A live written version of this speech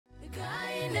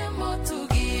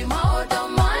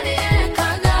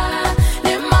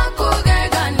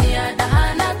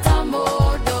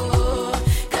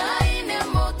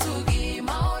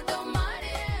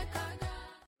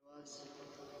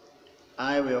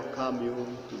welcome you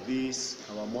to this,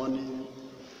 our morning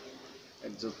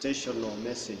exhortational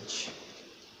message.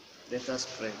 Let us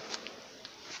pray.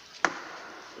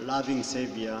 Loving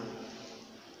Savior,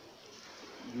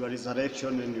 your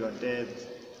resurrection and your death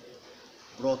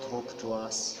brought hope to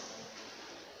us.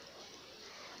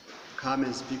 Come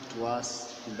and speak to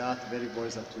us in that very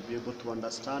voice that we'll be able to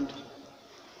understand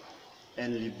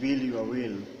and reveal your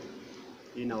will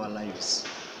in our lives.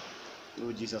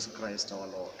 Through Jesus Christ our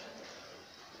Lord.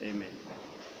 Amen.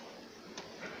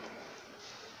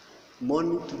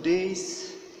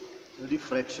 Today's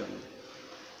reflection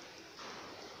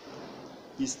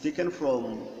is taken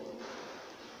from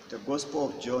the Gospel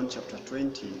of John chapter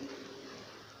 20,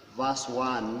 verse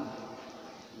 1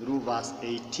 through verse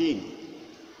 18.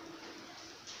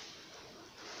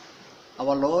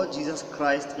 Our Lord Jesus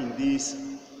Christ in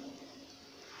this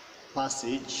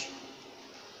passage,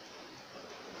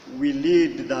 we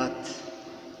read that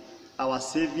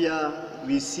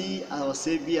we see our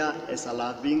Savior as a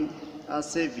loving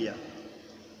Savior.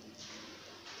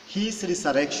 His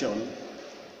resurrection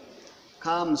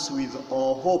comes with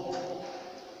our hope,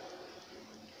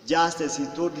 just as he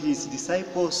told his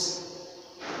disciples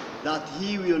that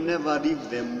he will never leave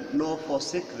them nor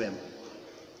forsake them.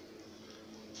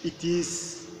 It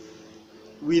is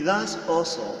with us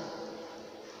also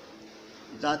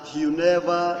that he will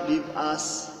never leave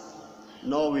us,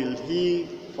 nor will he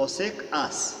forsake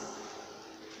us.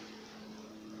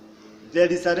 The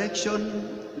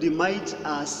resurrection reminds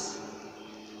us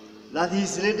that he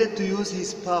is ready to use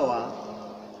his power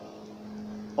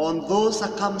on those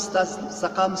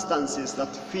circumstances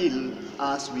that fill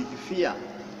us with fear,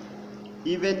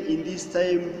 even in this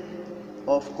time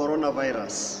of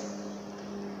coronavirus.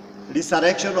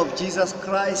 Resurrection of Jesus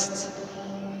Christ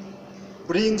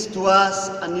brings to us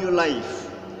a new life.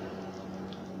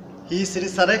 His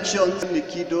resurrection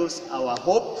rekindles our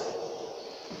hope.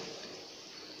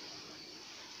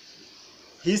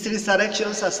 His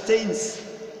resurrection sustains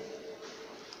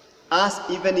us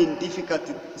even in difficult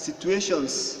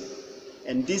situations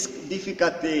and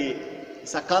difficult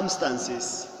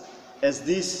circumstances as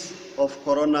this of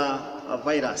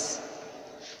coronavirus.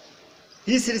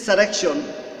 His resurrection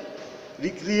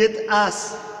recreates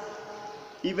us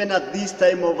even at this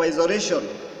time of isolation.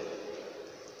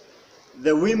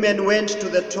 The women went to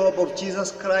the tomb of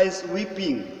Jesus Christ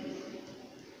weeping,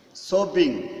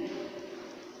 sobbing,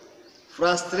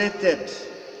 frustrated,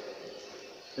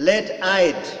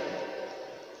 lead-eyed,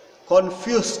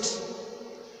 confused,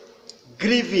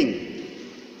 grieving.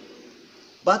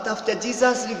 But after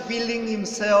Jesus revealing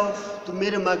himself to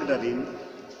Mary Magdalene,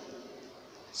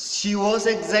 she was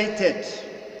excited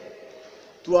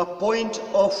to a point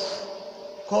of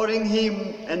calling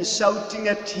him and shouting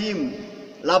at him,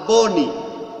 Rabboni,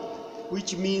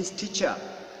 which means teacher.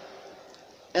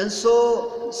 And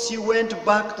so she went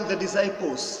back to the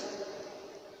disciples,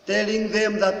 telling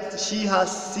them that she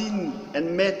has seen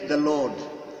and met the Lord.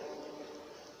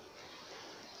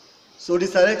 So the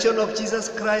resurrection of Jesus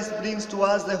Christ brings to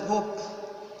us the hope,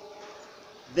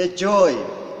 the joy,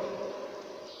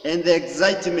 and the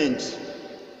excitement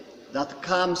that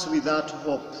comes with that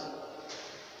hope.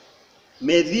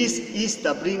 May this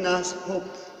Easter bring us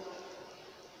hope.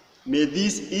 May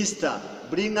this Easter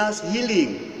bring us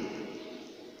healing,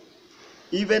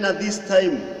 even at this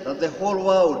time that the whole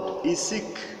world is sick,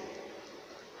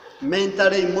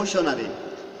 mentally, emotionally,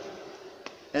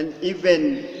 and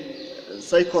even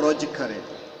psychologically.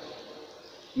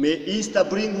 May Easter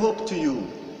bring hope to you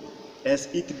as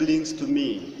it brings to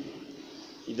me.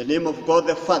 In the name of God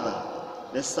the Father,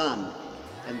 the Son,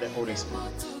 and the Holy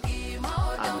Spirit.